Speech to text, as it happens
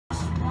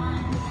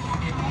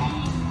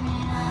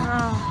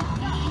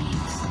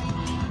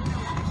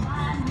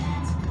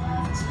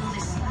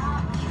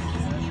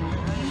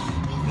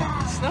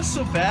not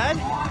so bad.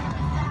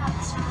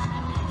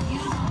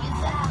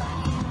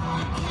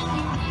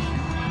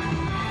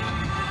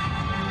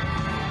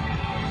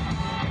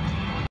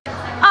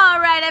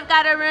 Alright, I've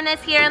got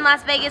Arunas here in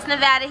Las Vegas,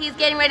 Nevada. He's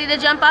getting ready to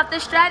jump off the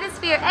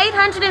stratosphere,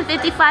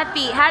 855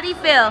 feet. How do you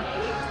feel?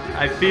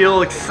 I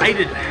feel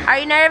excited. Are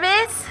you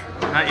nervous?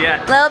 Not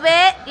yet. A little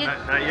bit?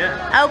 Not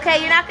yet. Okay,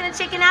 you're not going to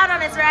chicken out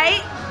on us,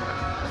 right?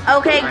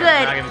 Okay, good.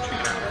 Not gonna chicken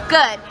out.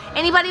 Good.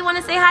 Anybody want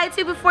to say hi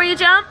to before you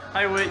jump?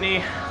 Hi,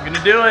 Whitney. I'm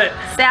gonna do it.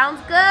 Sounds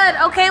good.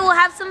 Okay, we'll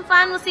have some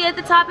fun. We'll see you at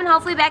the top and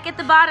hopefully back at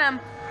the bottom.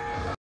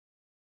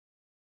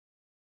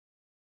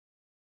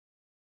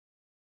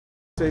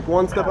 Take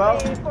one step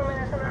out.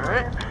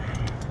 Alright.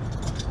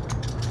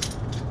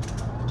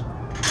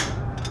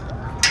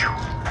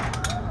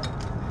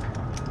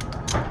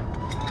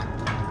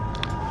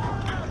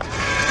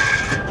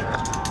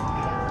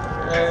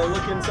 And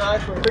look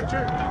inside for a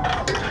picture.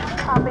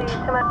 Copy.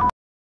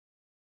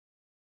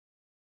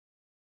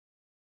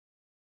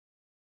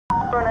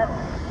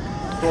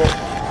 Cool.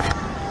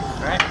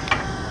 Alright.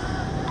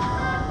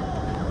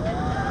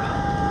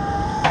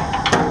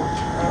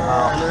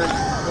 And then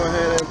go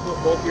ahead and put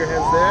both your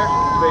hands there.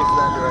 Face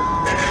that direction.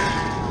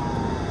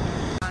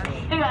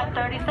 You got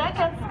 30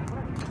 seconds.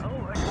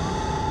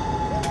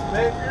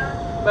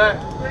 Back.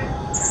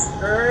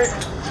 Alright.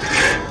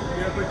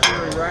 You're gonna put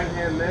your right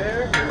hand there.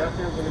 Your left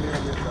hand's gonna be on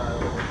this side.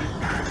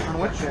 On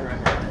which? Hand right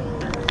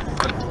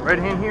here. Right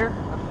hand here.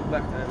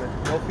 Left hand.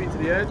 Both feet to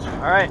the edge.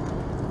 Alright.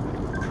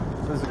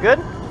 Is it good?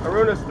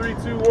 Arunas, 3,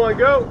 2, 1,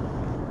 go.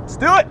 Let's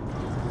do it!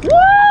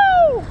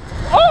 Woo!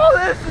 Oh,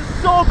 this is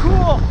so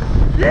cool!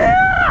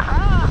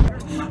 Yeah!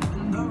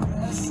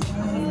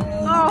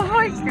 Oh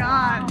my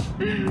god.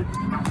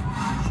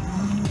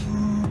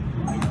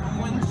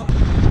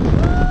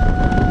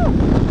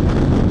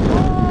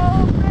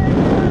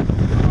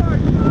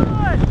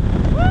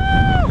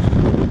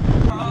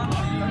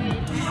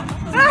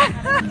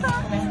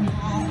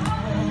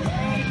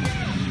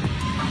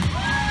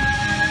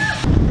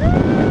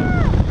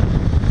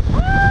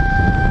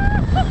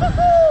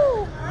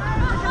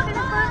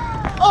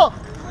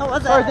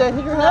 Sorry, did I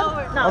hit your head?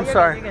 No, I'm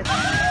sorry. You're good.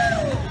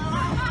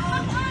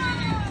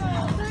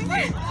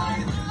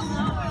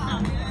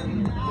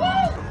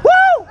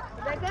 Woo!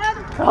 Is that good?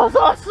 That was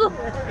awesome!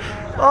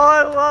 Oh,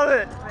 I love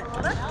it!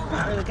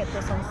 Look at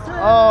this one.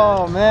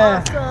 Oh,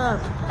 man.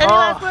 Any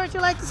last words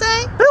you'd like to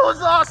say? It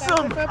was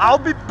awesome! I'll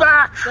be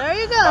back! There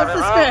you go. That's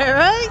the spirit,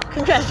 right?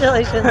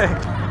 Congratulations.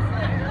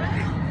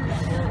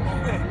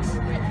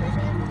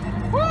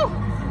 Woo!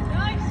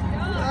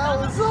 That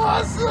was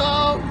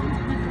awesome!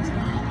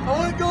 I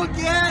want to go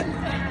again!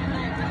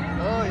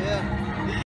 Oh, yeah.